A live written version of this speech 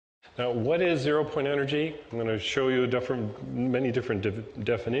Now, what is zero-point energy? I'm going to show you many different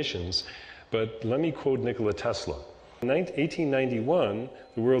definitions, but let me quote Nikola Tesla. In 1891,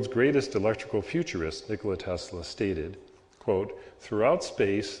 the world's greatest electrical futurist, Nikola Tesla, stated, quote, "Throughout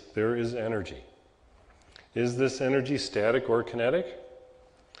space, there is energy. Is this energy static or kinetic?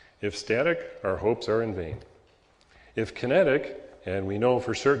 If static, our hopes are in vain. If kinetic, and we know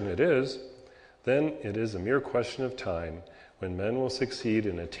for certain it is, then it is a mere question of time when men will succeed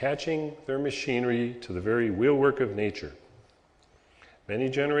in attaching their machinery to the very wheelwork of nature. Many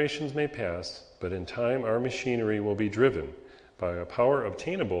generations may pass, but in time our machinery will be driven by a power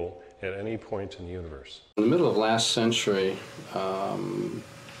obtainable at any point in the universe." In the middle of last century,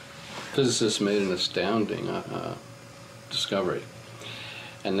 physicists made an astounding discovery,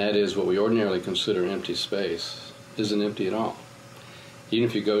 and that is what we ordinarily consider empty space isn't empty at all. Even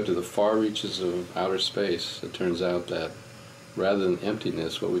if you go to the far reaches of outer space, it turns out that rather than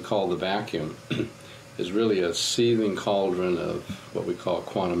emptiness, what we call the vacuum is really a seething cauldron of what we call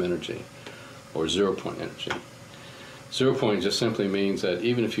quantum energy, or zero-point energy. Zero-point just simply means that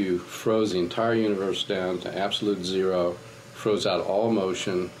even if you froze the entire universe down to absolute zero, froze out all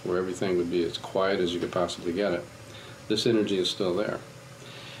motion, where everything would be as quiet as you could possibly get it, this energy is still there.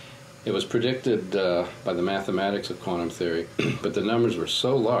 It was predicted by the mathematics of quantum theory, but the numbers were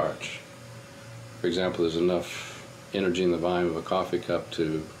so large. For example, there's enough energy in the volume of a coffee cup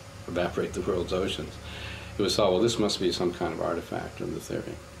to evaporate the world's oceans. It was thought, well, this must be some kind of artifact of the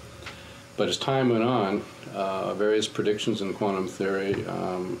theory. But as time went on, various predictions in quantum theory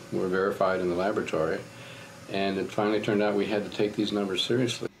were verified in the laboratory, and it finally turned out we had to take these numbers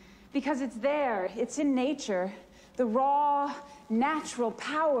seriously. Because it's there, it's in nature, the raw, natural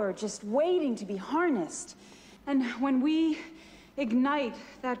power just waiting to be harnessed. And when we ignite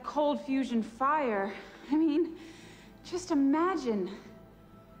that cold fusion fire, I mean, just imagine.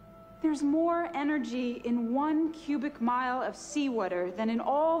 There's more energy in 1 cubic mile of seawater than in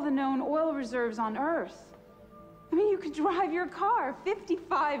all the known oil reserves on Earth. I mean, you could drive your car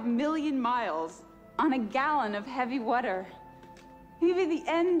 55 million miles on a gallon of heavy water. Maybe the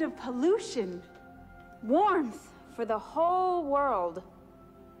end of pollution. Warmth for the whole world.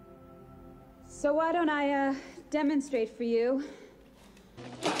 So why don't I demonstrate for you?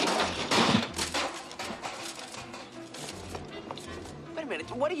 Wait a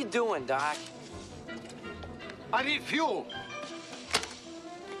minute, what are you doing, Doc? I need fuel.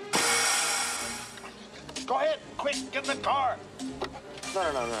 Go ahead, quick, get in the car.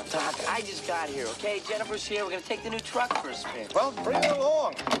 No, Doc, I just got here, okay? Jennifer's here, we're gonna take the new truck for a spin. Well, bring her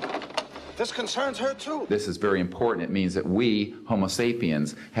along. This concerns her, too. This is very important. It means that we, Homo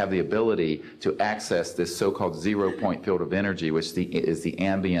sapiens, have the ability to access this so-called zero-point field of energy, which is the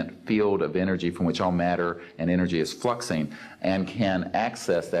ambient field of energy from which all matter and energy is fluxing, and can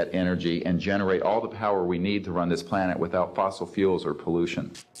access that energy and generate all the power we need to run this planet without fossil fuels or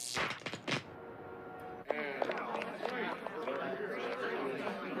pollution.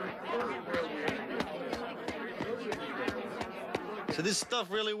 So this stuff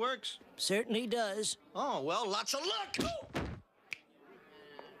really works? Certainly does. Oh, well, lots of luck!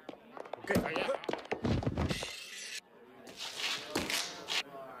 Okay,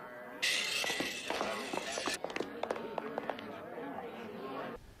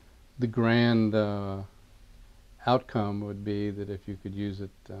 The grand outcome would be that if you could use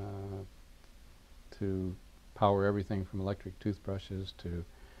it to power everything from electric toothbrushes to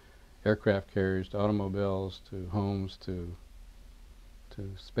aircraft carriers to automobiles to homes to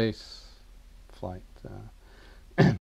space flight.